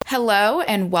Hello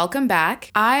and welcome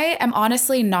back. I am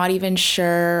honestly not even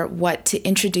sure what to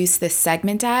introduce this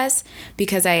segment as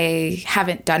because I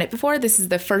haven't done it before. This is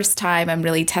the first time I'm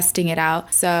really testing it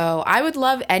out. So I would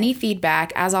love any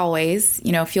feedback as always.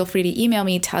 Feel free to email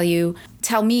me,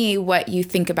 tell me what you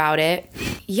think about it.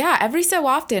 Yeah, every so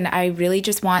often I really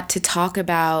just want to talk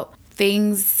about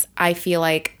things I feel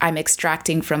like I'm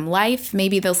extracting from life.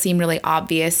 Maybe they'll seem really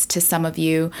obvious to some of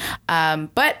you,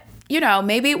 but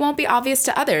maybe it won't be obvious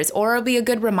to others, or it'll be a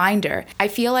good reminder. I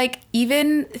feel like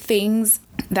even things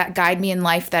that guide me in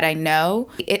life that I know,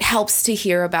 it helps to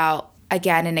hear about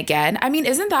again and again. I mean,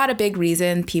 isn't that a big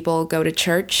reason people go to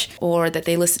church, or that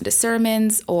they listen to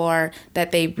sermons, or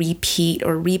that they repeat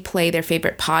or replay their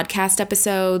favorite podcast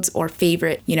episodes or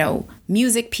favorite,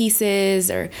 music pieces,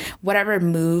 or whatever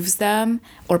moves them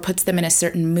or puts them in a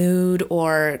certain mood,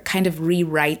 or kind of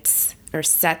rewrites or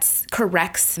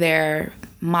corrects their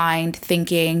mind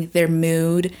thinking, their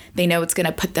mood. They know it's going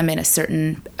to put them in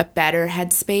a better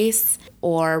headspace,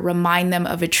 or remind them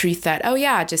of a truth that,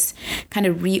 just kind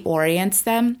of reorients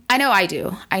them. I know I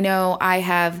do. I know I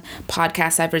have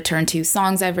podcasts I've returned to,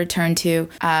 songs I've returned to.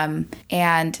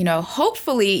 And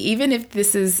hopefully, even if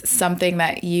this is something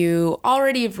that you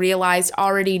already have realized,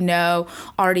 already know,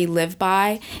 already live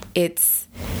by, it's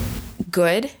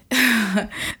good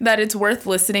that it's worth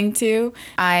listening to.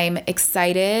 I'm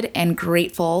excited and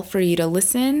grateful for you to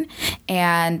listen.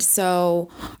 And so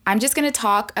I'm just going to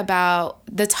talk about,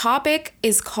 the topic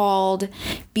is called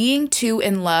Being Too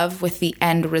in Love with the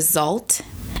End Result.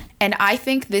 And I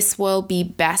think this will be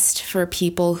best for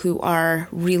people who are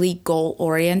really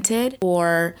goal-oriented,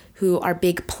 or who are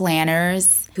big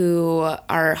planners, who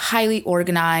are highly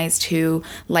organized, who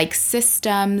like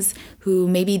systems, who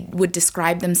maybe would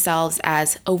describe themselves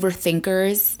as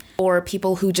overthinkers, or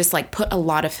people who just put a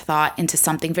lot of thought into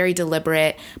something very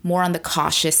deliberate, more on the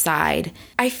cautious side.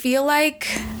 I feel like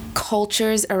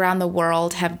cultures around the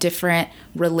world have different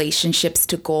relationships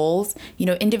to goals.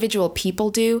 Individual people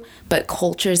do, but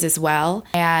cultures as well.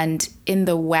 And in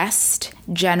the West,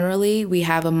 generally, we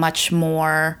have a much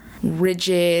more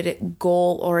rigid,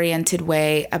 goal-oriented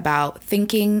way about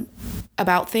thinking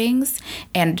about things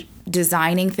and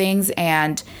designing things.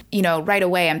 And, right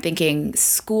away I'm thinking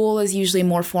school is usually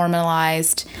more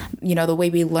formalized. The way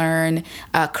we learn,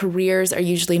 careers are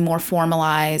usually more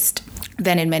formalized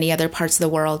than in many other parts of the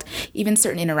world. Even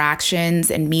certain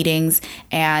interactions and meetings,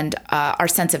 and our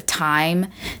sense of time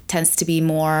tends to be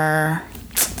more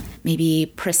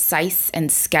maybe precise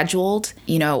and scheduled,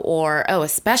 or,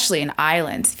 especially in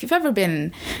islands. If you've ever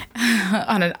been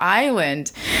on an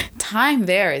island, time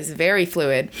there is very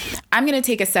fluid. I'm going to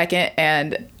take a second,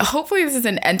 and hopefully this is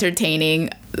an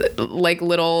entertaining,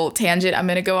 little tangent I'm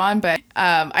going to go on, but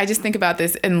I just think about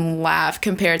this and laugh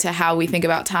compared to how we think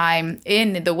about time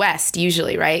in the West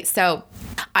usually, right? So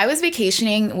I was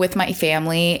vacationing with my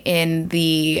family in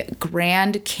the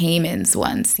Grand Caymans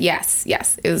once. Yes.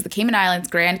 It was the Cayman Islands,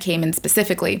 Grand Cayman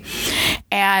specifically.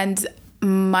 And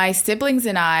my siblings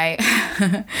and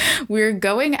I, we were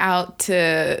going out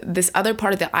to this other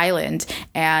part of the island,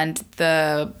 and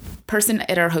the person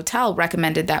at our hotel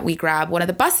recommended that we grab one of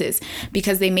the buses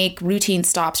because they make routine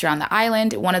stops around the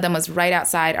island. One of them was right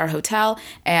outside our hotel,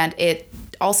 and it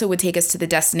also would take us to the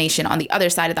destination on the other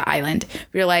side of the island.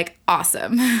 We were like,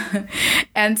 awesome.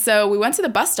 And so we went to the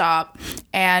bus stop,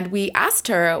 and we asked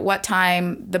her what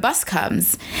time the bus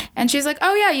comes. And she's like,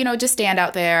 oh yeah, just stand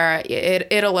out there.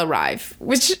 It'll arrive,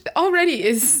 which already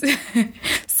is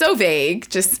so vague.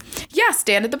 Just,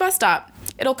 stand at the bus stop.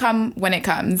 It'll come when it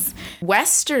comes.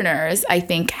 Westerners, I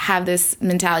think, have this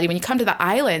mentality. When you come to the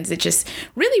islands, it just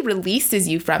really releases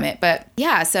you from it. But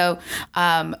yeah, so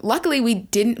luckily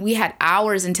we had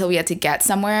hours until we had to get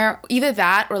somewhere. Either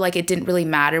that, or it didn't really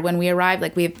matter when we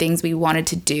arrived. We have things we wanted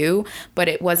to do, but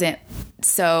it wasn't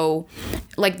so,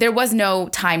 there was no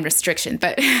time restriction.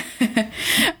 But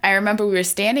I remember we were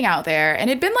standing out there, and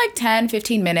it'd been 10,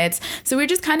 15 minutes. So we were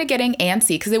just kind of getting antsy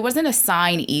because there wasn't a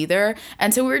sign either.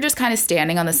 And so we were just kind of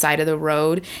standing on the side of the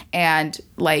road, and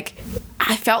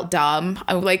I felt dumb.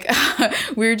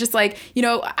 We were just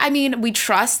we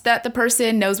trust that the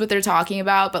person knows what they're talking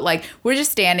about, but we're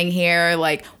just standing here,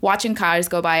 watching cars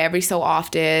go by every so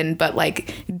often, but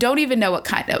don't even know what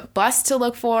kind of bus to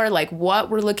look for,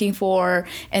 what we're looking for.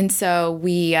 And so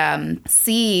we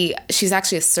see, she's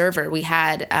actually a server we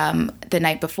had the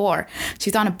night before.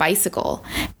 She's on a bicycle,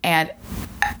 and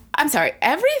I'm sorry,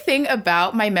 everything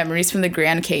about my memories from the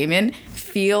Grand Cayman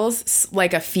feels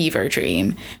like a fever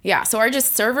dream. Yeah, so our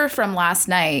just server from last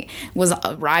night was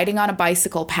riding on a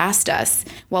bicycle past us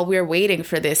while we were waiting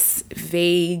for this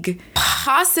vague,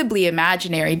 possibly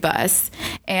imaginary bus.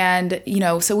 And,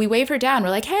 so we wave her down. We're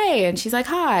like, hey, and she's like,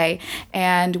 hi.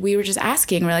 And we were just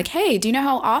asking, we're like, hey, do you know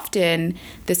how often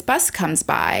this bus comes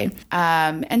by?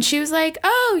 And she was like,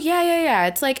 oh, yeah.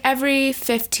 It's like every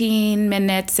 15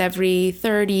 minutes, every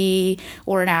 30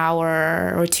 or an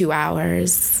hour or 2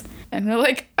 hours. And we're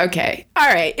like, okay,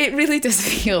 all right. It really does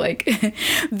feel like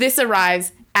this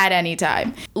arrives at any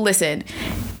time. Listen,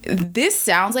 this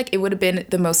sounds like it would have been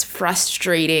the most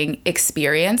frustrating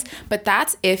experience, but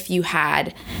that's if you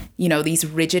had, these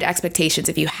rigid expectations.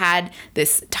 If you had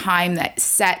this time that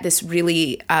set this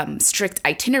really strict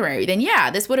itinerary, then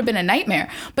yeah, this would have been a nightmare.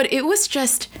 But it was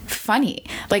just funny.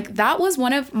 Like, that was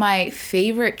one of my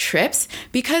favorite trips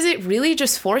because it really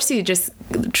just forced you to just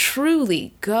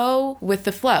truly go with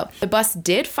the flow. The bus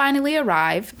did finally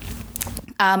arrive.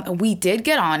 We did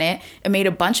get on it and made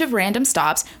a bunch of random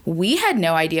stops. We had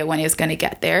no idea when it was going to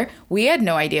get there. We had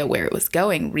no idea where it was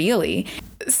going, really.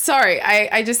 Sorry,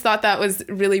 I just thought that was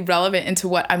really relevant into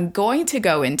what I'm going to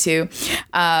go into,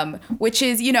 which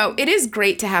is, it is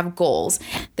great to have goals.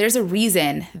 There's a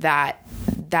reason that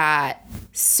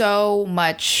so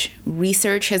much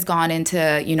research has gone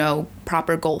into,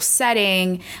 proper goal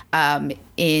setting,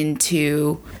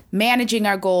 into managing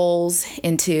our goals,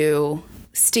 into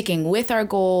sticking with our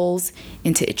goals,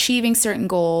 into achieving certain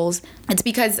goals. It's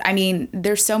because,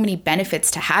 there's so many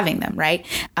benefits to having them, right?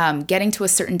 Getting to a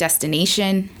certain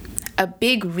destination. A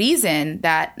big reason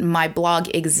that my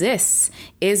blog exists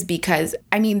is because,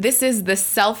 this is the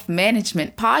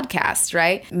self-management podcast,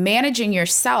 right? Managing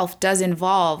yourself does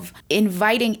involve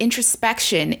inviting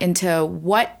introspection into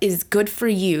what is good for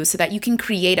you so that you can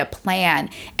create a plan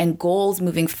and goals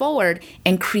moving forward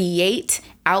and create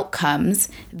outcomes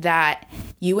that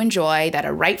you enjoy, that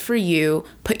are right for you,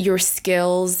 put your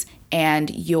skills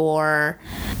and your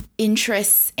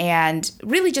interests and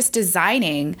really just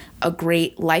designing a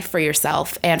great life for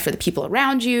yourself and for the people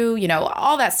around you,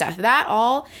 all that stuff. That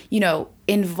all,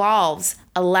 involves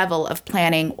a level of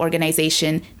planning,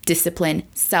 organization, discipline,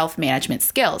 self-management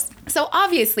skills. So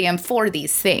obviously I'm for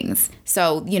these things.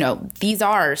 So, these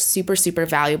are super, super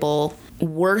valuable,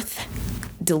 worth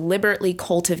deliberately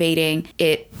cultivating.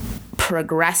 It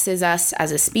progresses us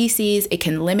as a species. It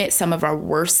can limit some of our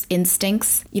worst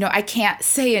instincts. I can't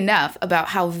say enough about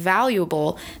how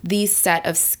valuable these set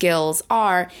of skills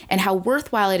are and how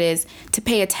worthwhile it is to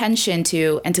pay attention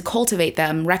to and to cultivate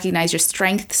them, recognize your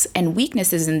strengths and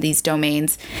weaknesses in these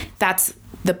domains. That's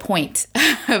the point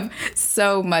of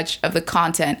so much of the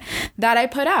content that I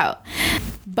put out.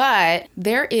 But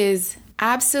there is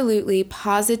absolutely,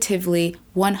 positively,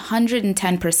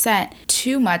 110%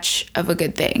 too much of a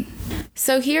good thing.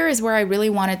 So here is where I really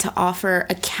wanted to offer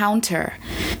a counter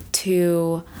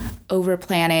to over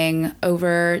planning,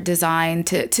 over design,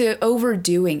 to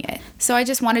overdoing it. So I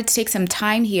just wanted to take some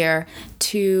time here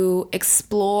to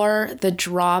explore the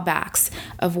drawbacks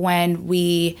of when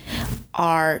we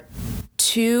are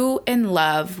too in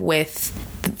love with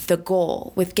the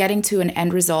goal, with getting to an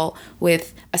end result,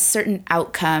 with a certain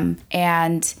outcome,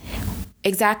 and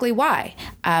exactly why.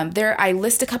 I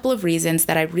list a couple of reasons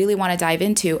that I really want to dive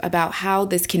into about how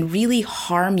this can really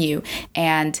harm you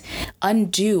and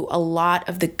undo a lot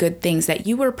of the good things that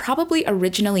you were probably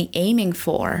originally aiming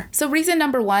for. So reason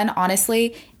number one,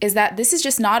 honestly, is that this is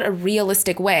just not a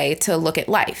realistic way to look at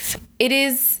life. It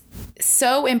is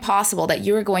so impossible that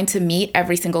you are going to meet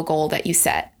every single goal that you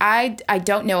set. I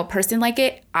don't know a person like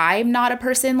it. I'm not a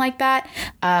person like that.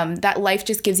 That life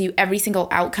just gives you every single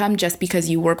outcome just because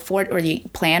you work for it or you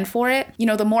plan for it.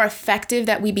 The more effective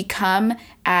that we become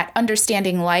at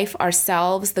understanding life,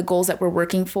 ourselves, the goals that we're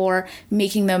working for,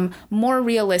 making them more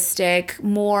realistic,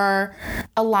 more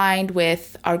aligned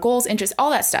with our goals, interests, all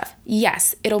that stuff.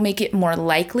 Yes, it'll make it more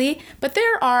likely, but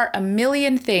there are a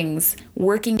million things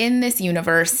working in this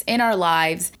universe, in our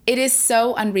lives. It is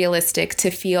so unrealistic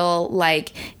to feel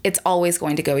like it's always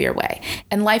going to go your way.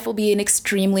 And life will be an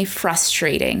extremely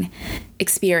frustrating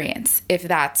experience if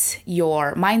that's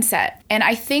your mindset. And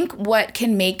I think what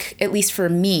can make, at least for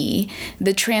me,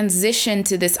 the transition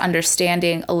to this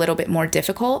understanding a little bit more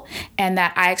difficult, and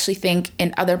that I actually think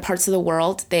in other parts of the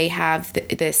world, they have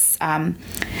this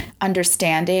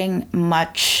understanding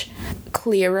much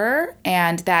clearer,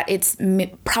 and that it's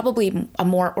probably a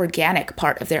more organic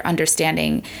part of their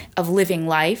understanding of living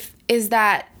life, is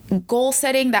that goal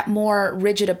setting, that more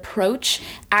rigid approach,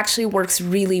 actually works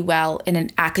really well in an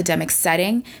academic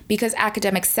setting because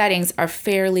academic settings are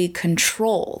fairly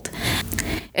controlled.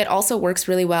 It also works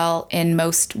really well in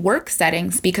most work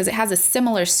settings because it has a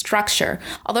similar structure,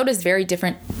 although it is very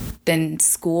different than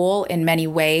school in many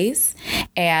ways.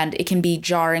 And it can be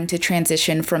jarring to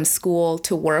transition from school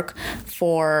to work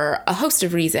for a host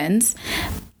of reasons.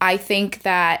 I think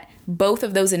that both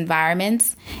of those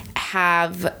environments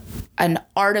have an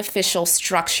artificial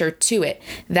structure to it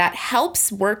that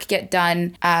helps work get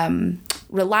done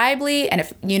reliably, and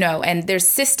and there's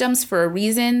systems for a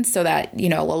reason so that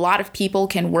a lot of people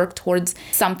can work towards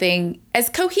something as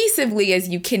cohesively as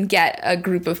you can get a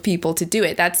group of people to do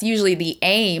it. That's usually the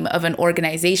aim of an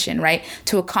organization, right?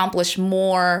 To accomplish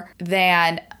more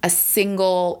than a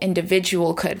single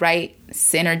individual could, right?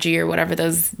 Synergy or whatever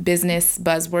those business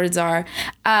buzzwords are.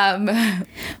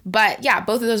 But yeah,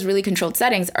 both of those really controlled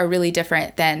settings are really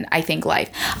different than, I think, life.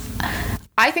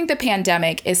 I think the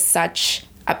pandemic is such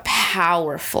a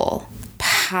powerful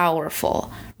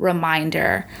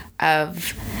reminder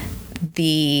of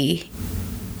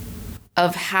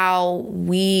how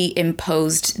we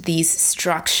imposed these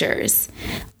structures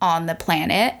on the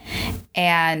planet,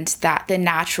 and that the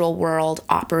natural world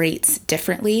operates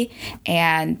differently,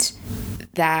 and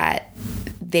that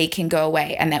they can go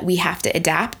away, and that we have to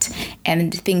adapt,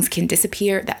 and things can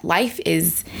disappear, that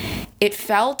it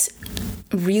felt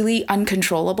really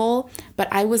uncontrollable. But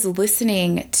I was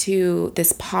listening to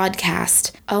this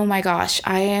podcast. Oh my gosh,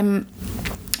 I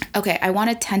want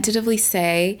to tentatively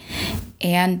say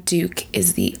Anne Duke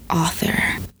is the author.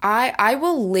 I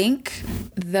will link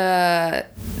the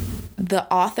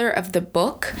author of the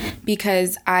book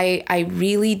because I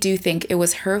really do think it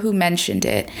was her who mentioned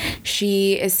it.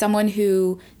 She is someone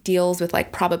who deals with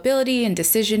like probability and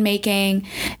decision making.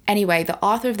 Anyway, the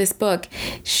author of this book,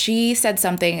 she said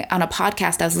something on a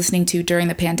podcast I was listening to during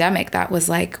the pandemic that was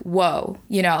like, whoa,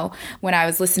 when I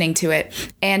was listening to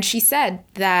it. And she said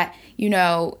that,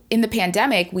 in the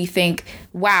pandemic, we think,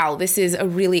 wow, this is a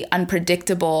really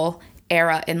unpredictable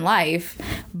era in life.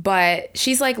 But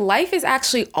she's like, life is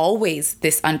actually always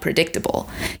this unpredictable.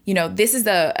 This is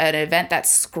an event that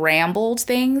scrambled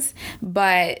things,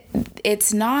 but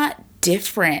it's not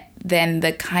different than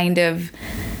the kind of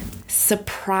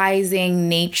surprising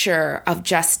nature of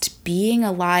just being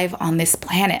alive on this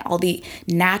planet, all the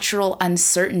natural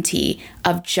uncertainty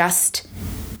of just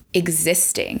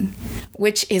existing,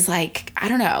 which is like, I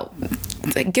don't know,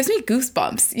 it gives me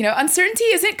goosebumps. Uncertainty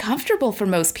isn't comfortable for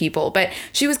most people, but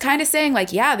she was kind of saying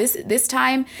like, yeah, this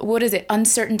time, what is it?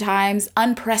 Uncertain times,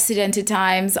 unprecedented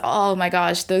times. Oh my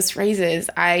gosh, those phrases,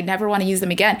 I never want to use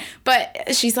them again.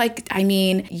 But she's like,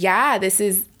 yeah, this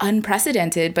is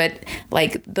unprecedented, but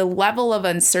like the level of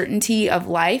uncertainty of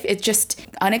life, it's just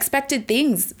unexpected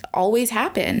things always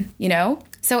happen,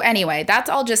 So anyway, that's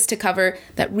all just to cover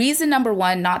that reason number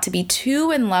one not to be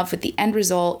too in love with the end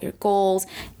result, your goals,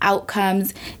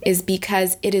 outcomes, is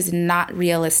because it is not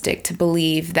realistic to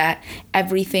believe that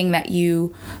everything that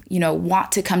you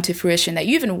want to come to fruition, that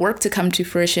you even work to come to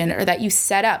fruition, or that you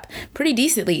set up pretty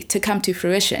decently to come to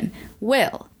fruition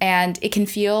will. And it can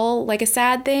feel like a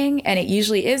sad thing, and it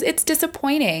usually is. It's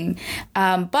disappointing.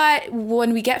 But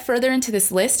when we get further into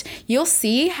this list, you'll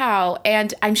see how,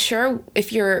 and I'm sure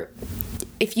if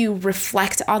you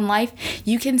reflect on life,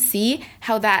 you can see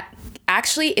how that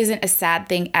actually isn't a sad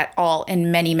thing at all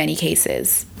in many, many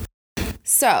cases.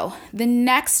 So the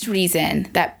next reason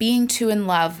that being too in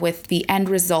love with the end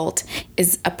result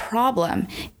is a problem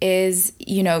is,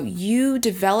 you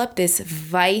develop this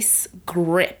vice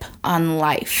grip on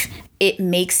life. It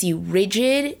makes you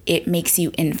rigid, it makes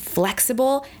you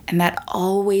inflexible, and that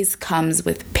always comes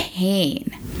with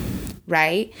pain,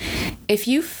 right? If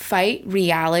you fight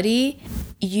reality,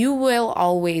 you will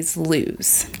always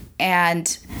lose.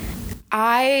 And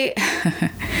I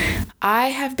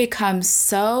have become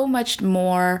so much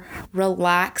more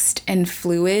relaxed and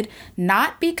fluid,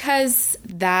 not because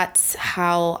that's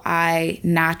how I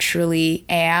naturally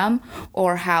am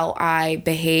or how I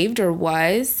behaved or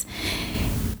was.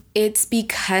 It's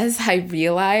because I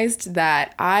realized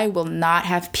that I will not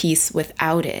have peace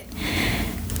without it.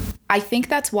 I think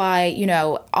that's why,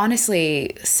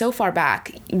 honestly, so far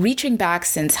back, reaching back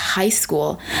since high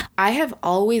school, I have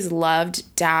always loved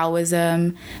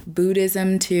Taoism,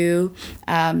 Buddhism too,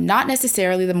 not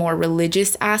necessarily the more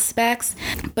religious aspects,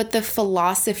 but the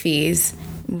philosophies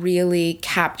really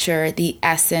capture the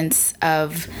essence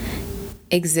of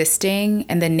existing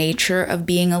and the nature of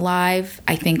being alive,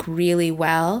 I think, really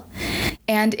well.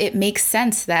 And it makes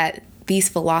sense that these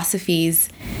philosophies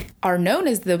are known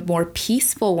as the more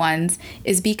peaceful ones,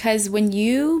 is because when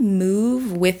you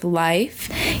move with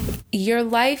life, your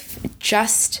life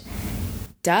just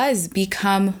does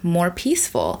become more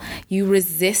peaceful. You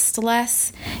resist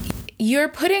less. you're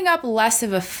putting up less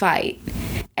of a fight.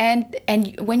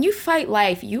 And when you fight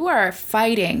life, you are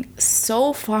fighting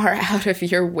so far out of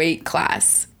your weight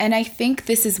class. And I think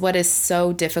this is what is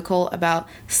so difficult about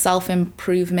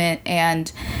self-improvement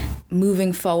and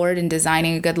moving forward and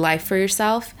designing a good life for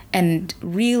yourself. And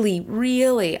really,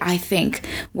 really, I think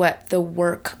what the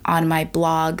work on my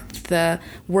blog, the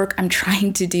work I'm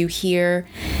trying to do here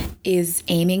is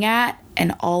aiming at,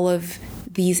 and all of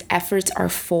these efforts are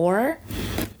for,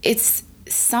 it's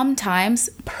sometimes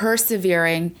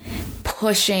persevering,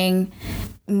 pushing,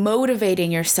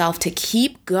 motivating yourself to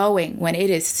keep going when it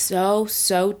is so,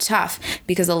 so tough,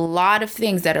 because a lot of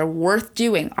things that are worth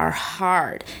doing are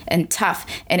hard and tough.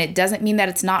 And it doesn't mean that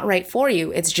it's not right for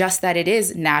you. It's just that it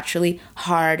is naturally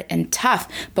hard and tough,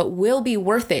 but will be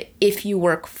worth it if you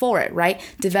work for it, right?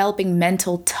 Developing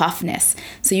mental toughness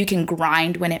so you can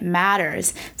grind when it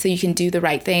matters, so you can do the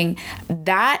right thing.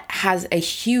 That has a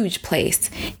huge place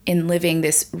in living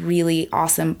this really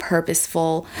awesome,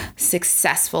 purposeful,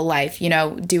 successful life. You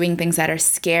know, doing things that are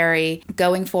scary,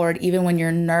 going forward even when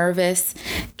you're nervous,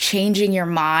 changing your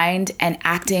mind and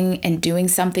acting and doing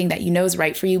something that you know is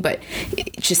right for you, but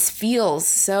it just feels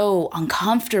so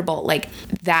uncomfortable, like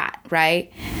that,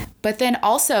 right? But then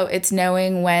also it's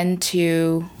knowing when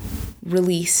to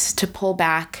release, to pull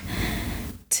back,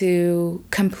 to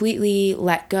completely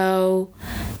let go,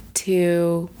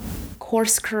 to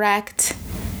course correct,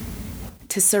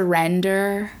 to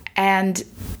surrender. And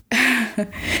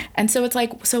so it's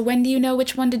like, so when do you know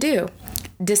which one to do?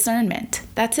 Discernment.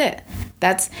 That's it.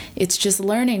 It's just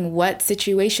learning what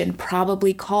situation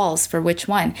probably calls for which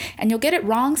one. And you'll get it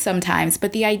wrong sometimes,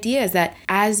 but the idea is that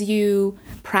as you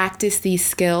practice these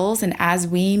skills and as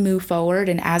we move forward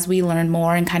and as we learn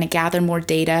more and kind of gather more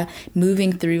data,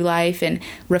 moving through life and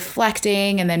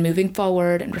reflecting and then moving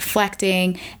forward and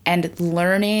reflecting and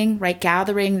learning, right?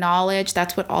 Gathering knowledge.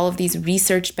 That's what all of these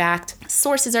research-backed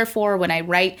sources are for when I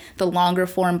write the longer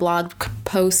form blog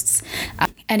posts.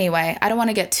 Anyway, I don't want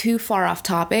to get too far off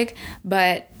topic,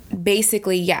 but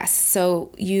basically, yes.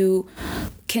 So you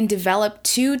can develop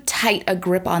too tight a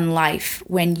grip on life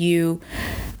when you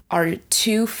are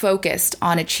too focused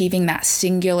on achieving that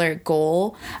singular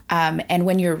goal. And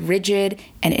when you're rigid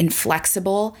and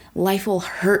inflexible, life will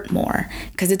hurt more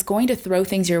because it's going to throw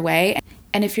things your way.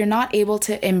 And if you're not able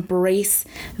to embrace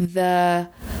the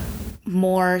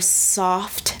more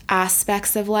soft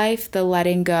aspects of life, the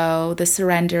letting go, the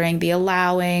surrendering, the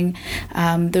allowing,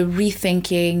 the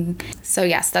rethinking. So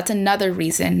yes, that's another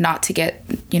reason not to get,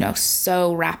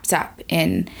 so wrapped up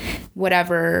in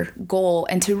whatever goal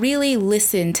and to really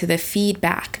listen to the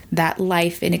feedback that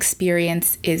life and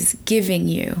experience is giving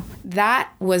you. That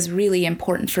was really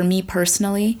important for me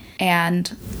personally,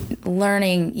 and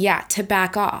learning, to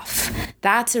back off.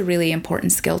 That's a really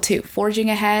important skill too. Forging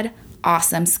ahead,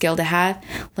 awesome skill to have.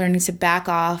 Learning to back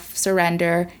off,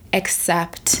 surrender,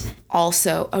 accept,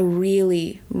 also a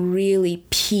really, really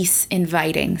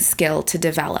peace-inviting skill to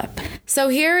develop. So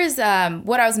here is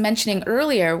what I was mentioning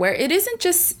earlier, where it isn't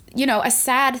just a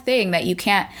sad thing that you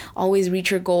can't always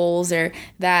reach your goals, or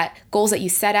that goals that you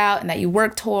set out and that you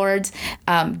work towards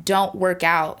don't work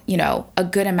out, a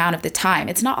good amount of the time.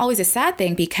 It's not always a sad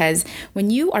thing, because when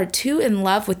you are too in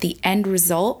love with the end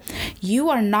result, you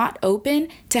are not open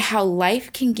to how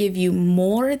life can give you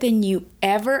more than you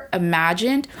ever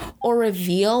imagined or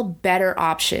reveal better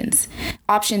options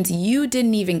you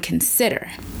didn't even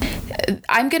consider.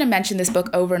 I'm going to mention this book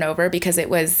over and over because it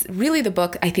was really the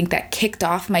book I think that kicked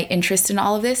off my interest in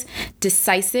all of this.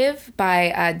 Decisive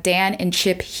by Dan and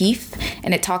Chip Heath.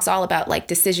 And it talks all about like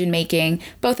decision making,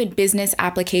 both in business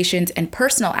applications and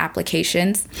personal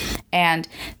applications. And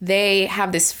they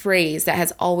have this phrase that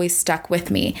has always stuck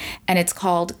with me, and it's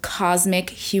called cosmic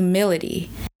humility.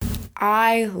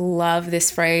 I love this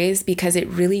phrase because it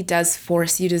really does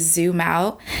force you to zoom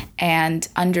out and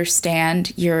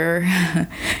understand you're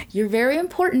very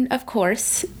important, of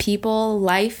course. People,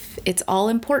 life, it's all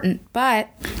important. But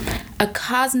a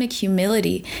cosmic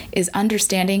humility is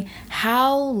understanding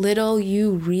how little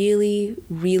you really,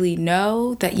 really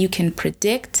know, that you can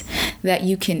predict, that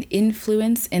you can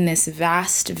influence in this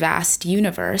vast, vast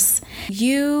universe.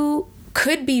 You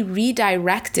could be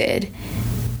redirected,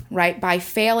 right, by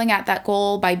failing at that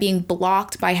goal, by being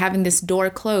blocked, by having this door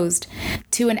closed,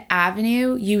 to an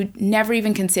avenue you never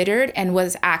even considered and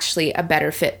was actually a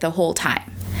better fit the whole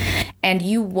time. And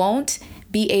you won't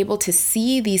be able to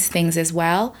see these things as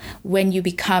well when you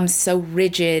become so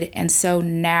rigid and so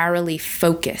narrowly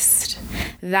focused.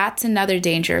 That's another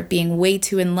danger of being way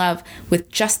too in love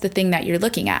with just the thing that you're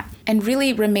looking at, and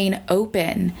really remain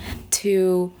open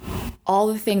to all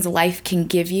the things life can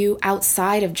give you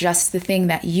outside of just the thing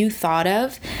that you thought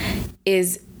of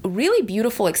is a really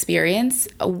beautiful experience.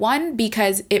 One,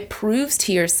 because it proves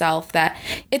to yourself that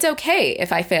it's okay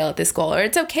if I fail at this goal, or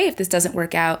it's okay if this doesn't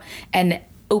work out, and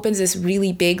opens this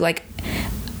really big like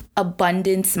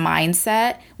abundance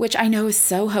mindset, which I know is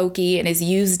so hokey and is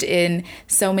used in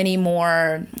so many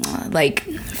more like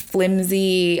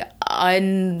flimsy,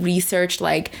 unresearched,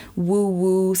 like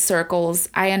woo-woo circles.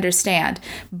 I understand.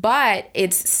 But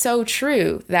it's so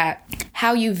true that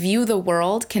how you view the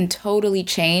world can totally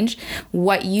change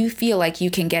what you feel like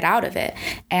you can get out of it.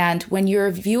 And when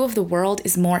your view of the world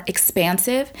is more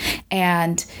expansive,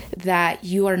 and that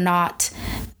you are not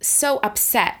so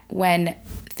upset when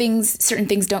certain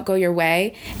things don't go your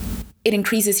way, it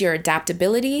increases your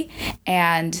adaptability,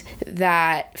 and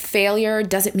that failure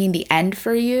doesn't mean the end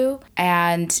for you,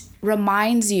 and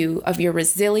reminds you of your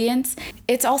resilience.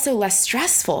 It's also less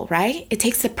stressful, right? It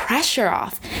takes the pressure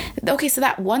off. Okay, so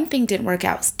that one thing didn't work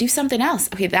out. Do something else.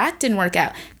 Okay, that didn't work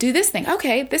out. Do this thing.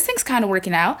 Okay, this thing's kind of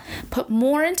working out. Put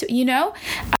more into,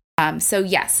 So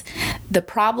yes,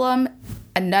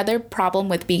 another problem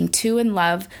with being too in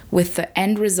love with the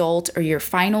end result or your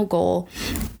final goal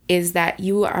is that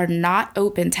you are not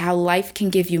open to how life can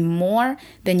give you more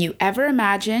than you ever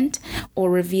imagined or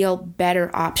reveal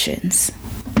better options.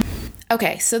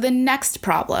 Okay, so the next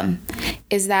problem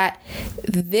is that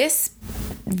this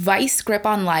vice grip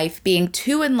on life, being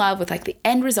too in love with like the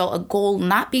end result, a goal,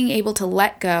 not being able to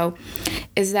let go,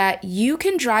 is that you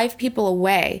can drive people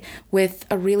away with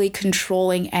a really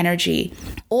controlling energy.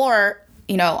 Or,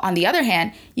 on the other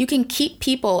hand, you can keep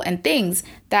people and things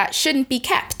that shouldn't be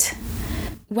kept.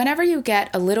 Whenever you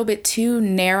get a little bit too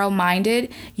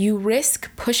narrow-minded, you risk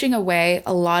pushing away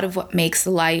a lot of what makes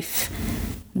life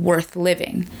worth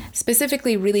living,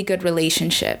 specifically really good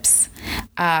relationships.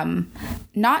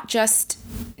 Not just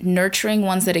nurturing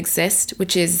ones that exist,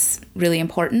 which is really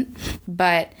important,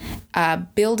 but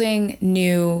building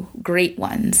new great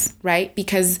ones, right?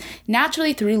 Because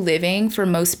naturally through living, for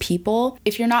most people,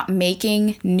 if you're not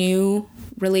making new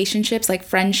relationships like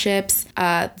friendships,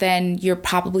 then you're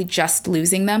probably just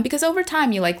losing them, because over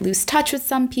time you lose touch with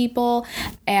some people,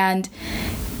 and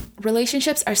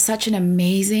relationships are such an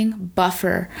amazing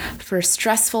buffer for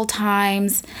stressful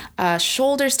times,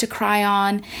 shoulders to cry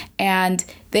on, and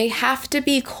they have to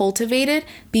be cultivated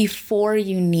before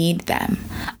you need them.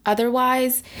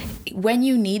 Otherwise, when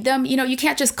you need them, you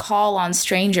can't just call on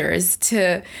strangers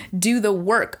to do the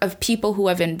work of people who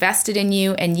have invested in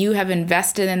you and you have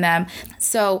invested in them.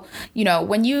 So,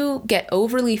 when you get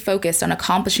overly focused on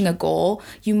accomplishing a goal,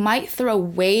 you might throw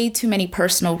way too many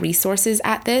personal resources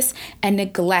at this and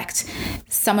neglect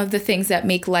some of the things that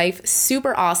make life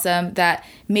super awesome, that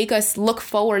make us look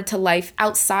forward to life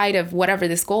outside of whatever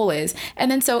this goal is. And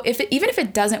then so even if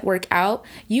it doesn't work out,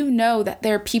 that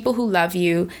there are people who love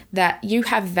you, that you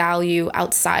have value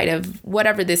outside of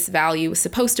whatever this value is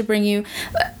supposed to bring you.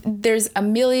 There's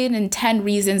 1,000,010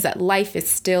 reasons that life is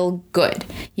still good.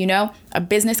 A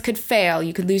business could fail,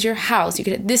 you could lose your house, you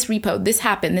could this repo, this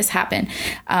happened.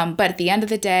 But at the end of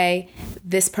the day,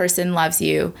 this person loves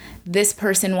you. This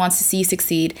person wants to see you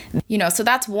succeed. So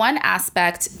that's one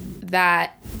aspect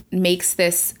that makes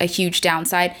this a huge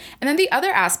downside. And then the other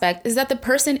aspect is that the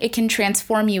person it can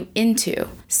transform you into.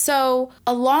 So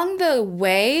along the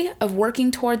way of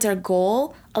working towards our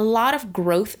goal, a lot of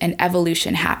growth and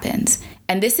evolution happens.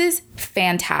 And this is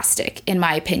fantastic, in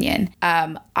my opinion.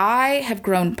 I have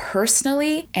grown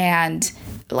personally and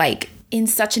in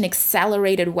such an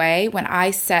accelerated way when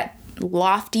I set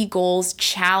lofty goals,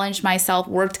 challenged myself,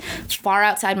 worked far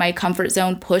outside my comfort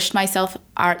zone, pushed myself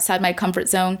outside my comfort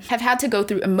zone, have had to go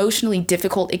through emotionally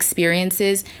difficult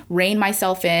experiences, rein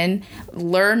myself in,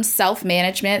 learn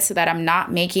self-management so that I'm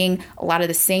not making a lot of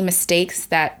the same mistakes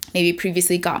that maybe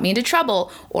previously got me into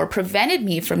trouble or prevented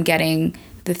me from getting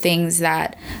the things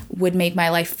that would make my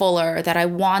life fuller, that I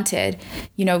wanted.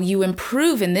 You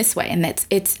improve in this way, and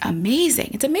it's amazing.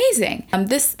 It's amazing.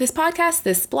 This podcast,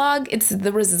 this blog, it's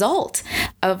the result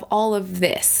of all of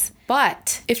this.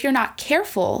 But if you're not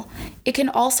careful, it can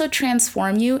also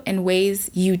transform you in ways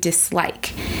you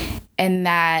dislike, and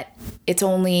that it's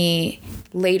only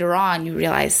later on you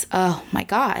realize, oh my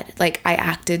God, I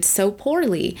acted so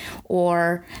poorly,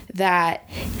 or that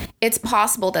it's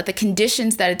possible that the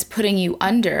conditions that it's putting you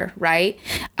under, right?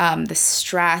 The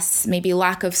stress, maybe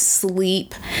lack of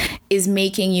sleep, is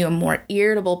making you a more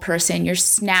irritable person. You're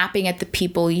snapping at the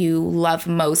people you love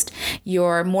most.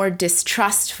 You're more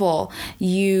distrustful.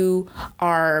 You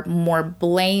are more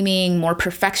blaming, more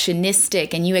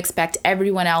perfectionistic, and you expect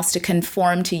everyone else to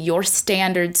conform to your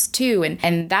standards too.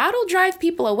 And that'll drive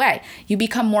people away. You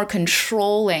become more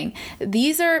controlling.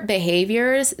 These are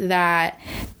behaviors that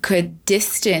could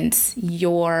distance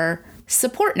your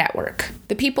support network,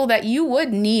 the people that you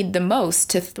would need the most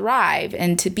to thrive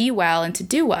and to be well and to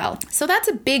do well. So that's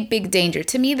a big, big danger.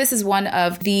 To me, this is one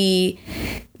of the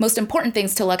most important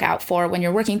things to look out for when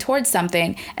you're working towards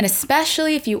something. And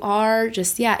especially if you are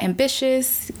just,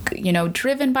 ambitious,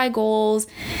 driven by goals.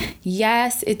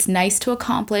 Yes, it's nice to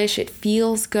accomplish. It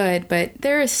feels good, but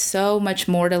there is so much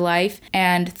more to life.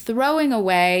 And throwing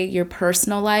away your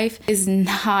personal life is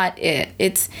not it.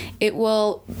 It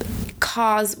will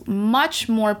cause much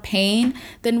more pain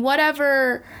than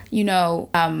whatever,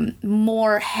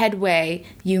 more headway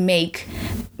you make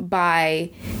by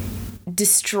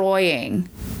destroying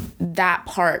that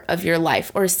part of your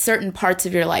life or certain parts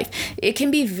of your life. It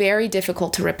can be very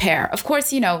difficult to repair. Of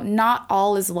course, not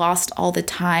all is lost all the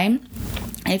time.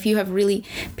 And if you have really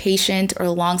patient or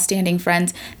long-standing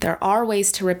friends, there are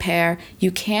ways to repair.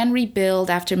 You can rebuild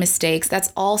after mistakes.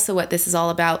 That's also what this is all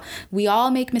about. We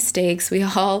all make mistakes. We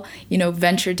all,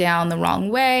 venture down the wrong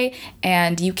way,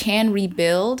 and you can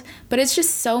rebuild, but it's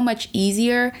just so much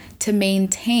easier to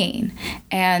maintain.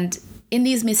 And in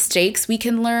these mistakes, we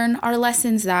can learn our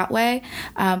lessons that way,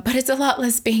 but it's a lot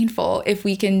less painful if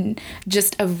we can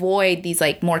just avoid these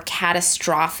more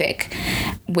catastrophic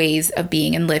ways of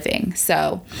being and living.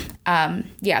 So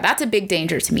that's a big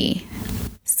danger to me.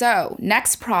 So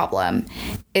next problem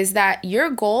is that your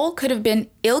goal could have been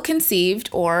ill-conceived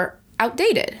or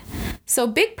outdated. So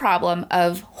big problem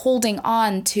of holding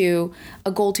on to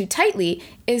a goal too tightly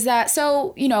is that,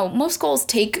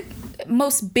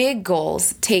 most big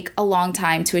goals take a long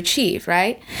time to achieve,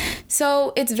 right?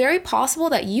 So it's very possible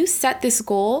that you set this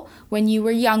goal when you were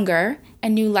younger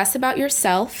and knew less about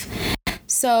yourself.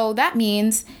 So that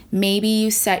means maybe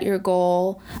you set your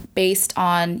goal based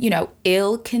on,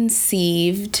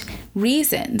 ill-conceived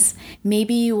reasons.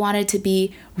 Maybe you wanted to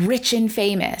be rich and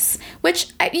famous, which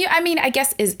I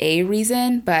guess is a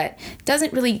reason, but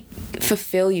doesn't really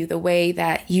fulfill you the way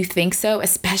that you think so,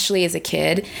 especially as a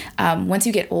kid. Once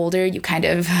you get older, you kind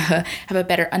of have a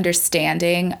better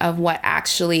understanding of what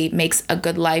actually makes a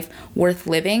good life worth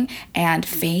living. And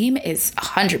fame is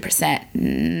 100%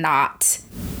 not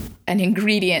an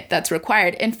ingredient that's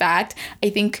required. In fact, I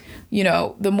think,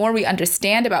 the more we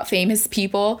understand about famous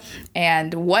people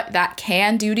and what that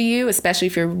can do to you, especially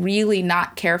if you're really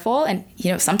not careful, and,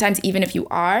 sometimes even if you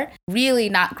are, really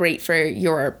not great for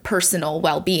your personal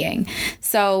well-being.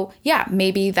 So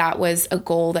maybe that was a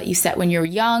goal that you set when you were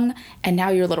young, and now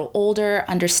you're a little older,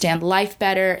 understand life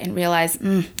better, and realize,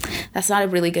 that's not a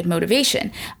really good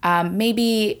motivation.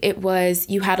 Maybe it was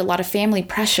you had a lot of family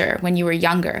pressure when you were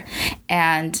younger,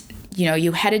 and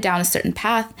you headed down a certain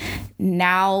path.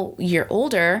 Now you're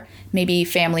older, maybe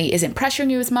family isn't pressuring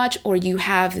you as much, or you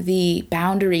have the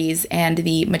boundaries and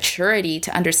the maturity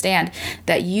to understand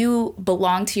that you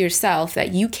belong to yourself,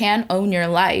 that you can own your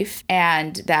life,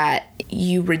 and that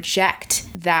you reject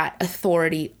that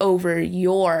authority over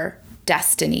your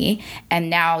destiny. And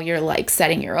now you're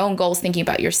setting your own goals, thinking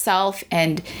about yourself,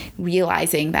 and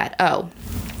realizing that,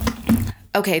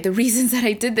 okay, the reasons that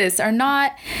I did this are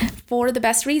not for the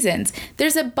best reasons.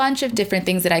 There's a bunch of different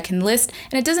things that I can list,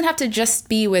 and it doesn't have to just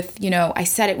be with, I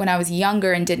said it when I was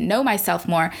younger and didn't know myself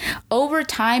more. Over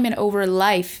time and over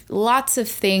life, lots of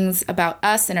things about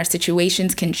us and our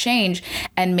situations can change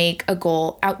and make a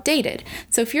goal outdated.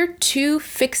 So if you're too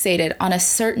fixated on a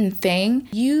certain thing,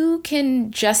 you can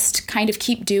just kind of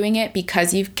keep doing it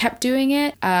because you've kept doing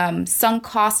it. Sunk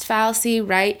cost fallacy,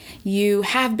 right? You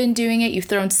have been doing it. You've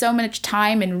thrown so much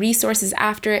time and resources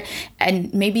after it,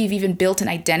 and maybe you've even built an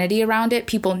identity around it.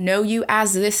 People know you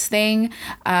as this thing.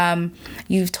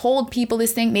 You've told people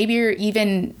this thing. Maybe you're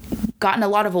even gotten a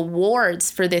lot of awards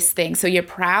for this thing, so you're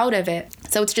proud of it.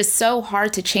 So it's just so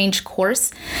hard to change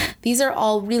course. These are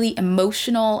all really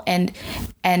emotional and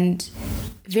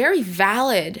very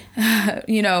valid,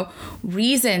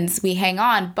 reasons we hang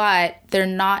on, but they're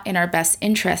not in our best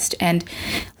interest. And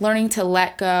learning to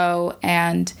let go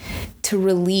and to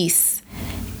release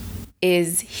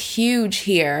is huge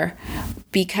here,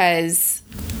 because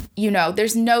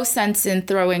there's no sense in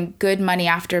throwing good money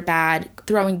after bad,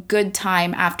 throwing good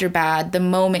time after bad, the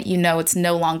moment it's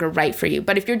no longer right for you.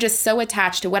 But if you're just so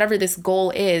attached to whatever this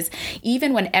goal is,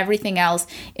 even when everything else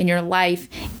in your life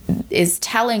is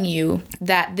telling you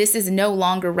that this is no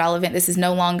longer relevant, this is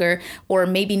no longer, or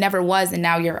maybe never was, and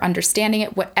now you're understanding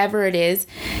it, whatever it is,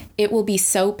 it will be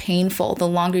so painful the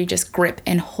longer you just grip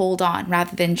and hold on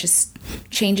rather than just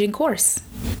changing course.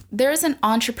 There's an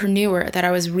entrepreneur that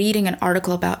I was reading an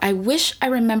article about. I wish I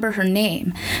remember her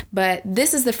name, but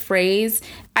this is the phrase.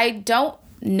 I don't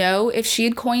know if she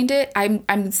had coined it.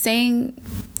 I'm saying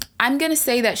I'm going to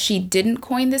say that she didn't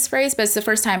coin this phrase, but it's the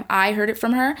first time I heard it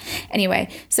from her. Anyway,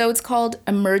 so it's called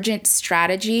emergent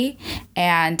strategy,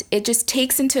 and it just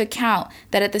takes into account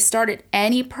that at the start of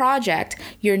any project,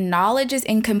 your knowledge is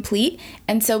incomplete,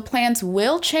 and so plans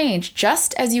will change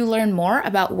just as you learn more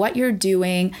about what you're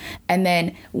doing and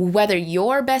then whether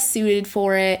you're best suited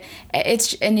for it.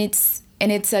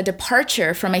 It's a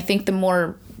departure from, I think, the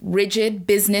more rigid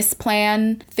business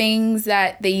plan things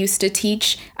that they used to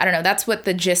teach. I don't know. That's what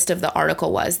the gist of the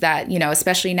article was, that,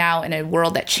 especially now in a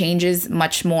world that changes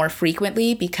much more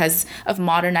frequently because of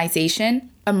modernization,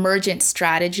 emergent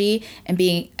strategy and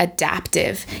being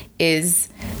adaptive is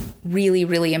really,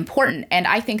 really important. And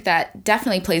I think that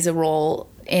definitely plays a role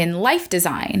in life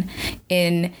design,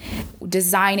 in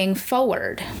designing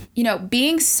forward.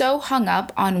 Being so hung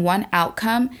up on one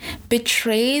outcome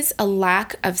betrays a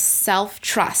lack of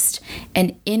self-trust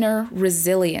and inner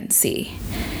resiliency.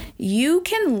 You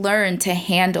can learn to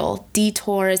handle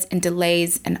detours and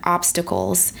delays and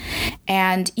obstacles.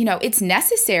 And, it's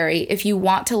necessary if you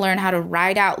want to learn how to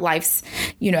ride out life's,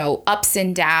 ups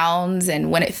and downs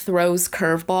and when it throws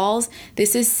curveballs.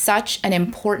 This is such an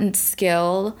important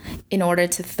skill in order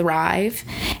to thrive.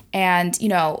 And,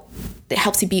 it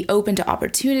helps you be open to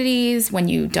opportunities when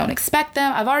you don't expect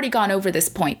them. I've already gone over this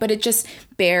point, but it just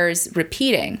bears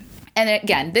repeating. And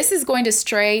again, this is going to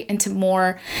stray into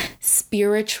more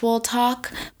spiritual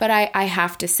talk, but I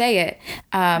have to say it.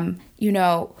 I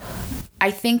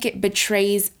think it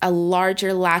betrays a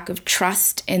larger lack of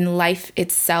trust in life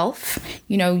itself.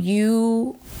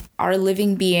 You are a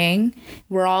living being.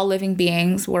 We're all living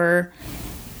beings. Our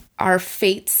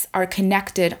fates are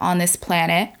connected on this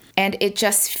planet. And it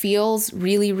just feels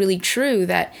really, really true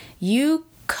that you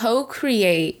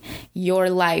co-create your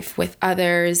life with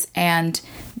others and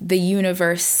the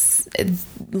universe,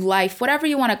 life, whatever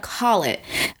you want to call it.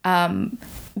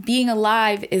 Being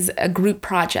alive is a group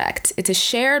project. It's a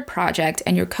shared project,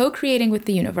 and you're co-creating with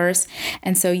the universe.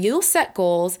 And so you'll set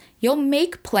goals, you'll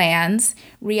make plans,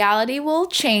 reality will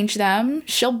change them,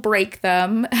 she'll break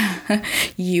them,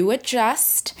 you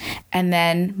adjust, and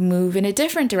then move in a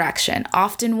different direction.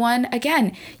 Often one,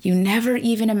 again, you never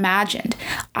even imagined.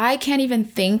 I can't even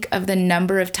think of the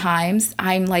number of times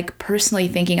I'm personally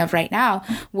thinking of right now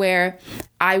where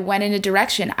I went in a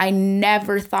direction I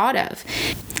never thought of.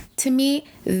 To me,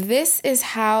 this is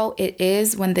how it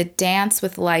is when the dance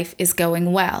with life is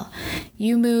going well.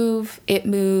 You move, it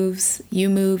moves, you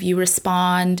move, you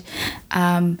respond,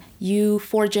 you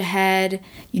forge ahead,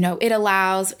 it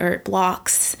allows or it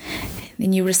blocks,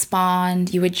 then you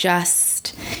respond, you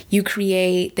adjust, you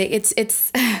create.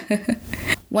 It's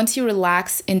once you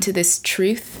relax into this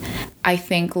truth, I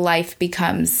think life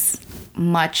becomes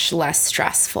much less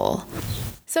stressful.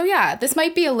 So yeah, this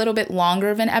might be a little bit longer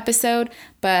of an episode,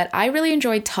 but I really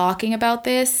enjoyed talking about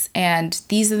this, and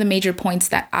these are the major points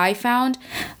that I found.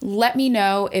 Let me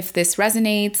know if this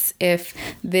resonates, if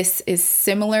this is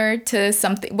similar to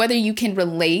something, whether you can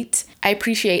relate. I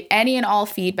appreciate any and all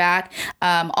feedback.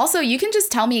 Also, you can just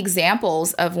tell me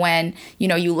examples of when,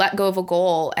 you let go of a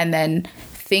goal and then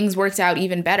things worked out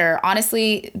even better.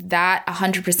 Honestly, that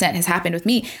 100% has happened with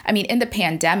me. I mean, in the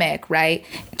pandemic, right?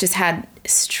 Just had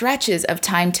stretches of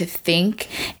time to think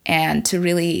and to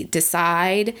really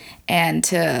decide and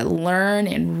to learn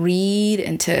and read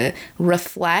and to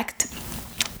reflect.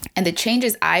 And the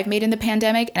changes I've made in the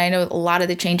pandemic, and I know a lot of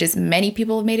the changes many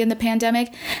people have made in the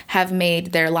pandemic, have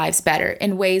made their lives better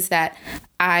in ways that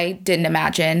I didn't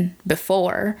imagine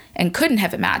before and couldn't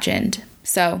have imagined.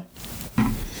 So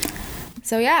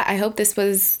yeah, I hope this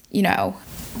was,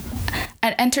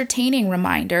 an entertaining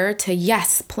reminder to,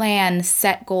 yes, plan,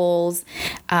 set goals,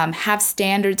 have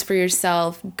standards for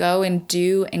yourself, go and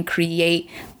do and create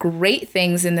great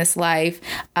things in this life,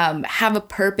 have a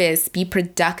purpose, be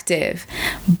productive,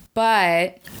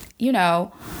 but,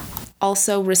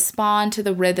 also respond to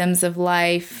the rhythms of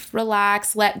life,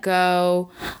 relax, let go,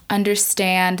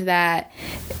 understand that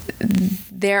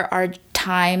there are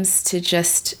times to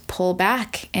just pull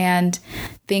back and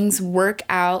things work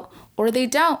out or they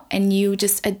don't, and you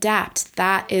just adapt.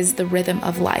 That is the rhythm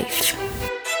of life.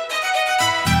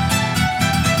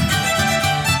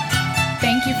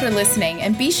 Thank you for listening,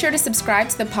 and be sure to subscribe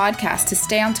to the podcast to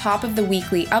stay on top of the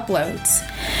weekly uploads.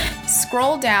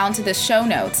 Scroll down to the show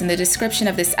notes in the description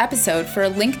of this episode for a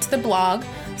link to the blog,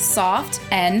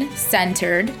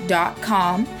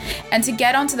 softncentered.com, and to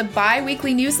get onto the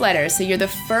bi-weekly newsletter so you're the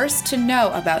first to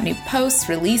know about new posts,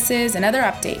 releases, and other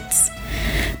updates.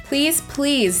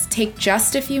 Please take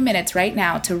just a few minutes right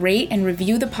now to rate and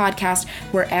review the podcast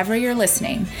wherever you're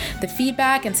listening. The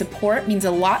feedback and support means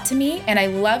a lot to me, and I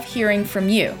love hearing from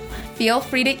you. Feel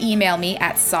free to email me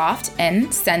at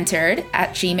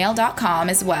softandcentered@gmail.com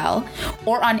as well,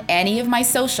 or on any of my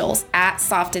socials at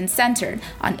softandcentered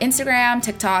on Instagram,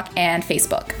 TikTok, and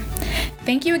Facebook.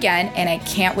 Thank you again, and I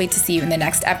can't wait to see you in the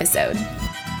next episode.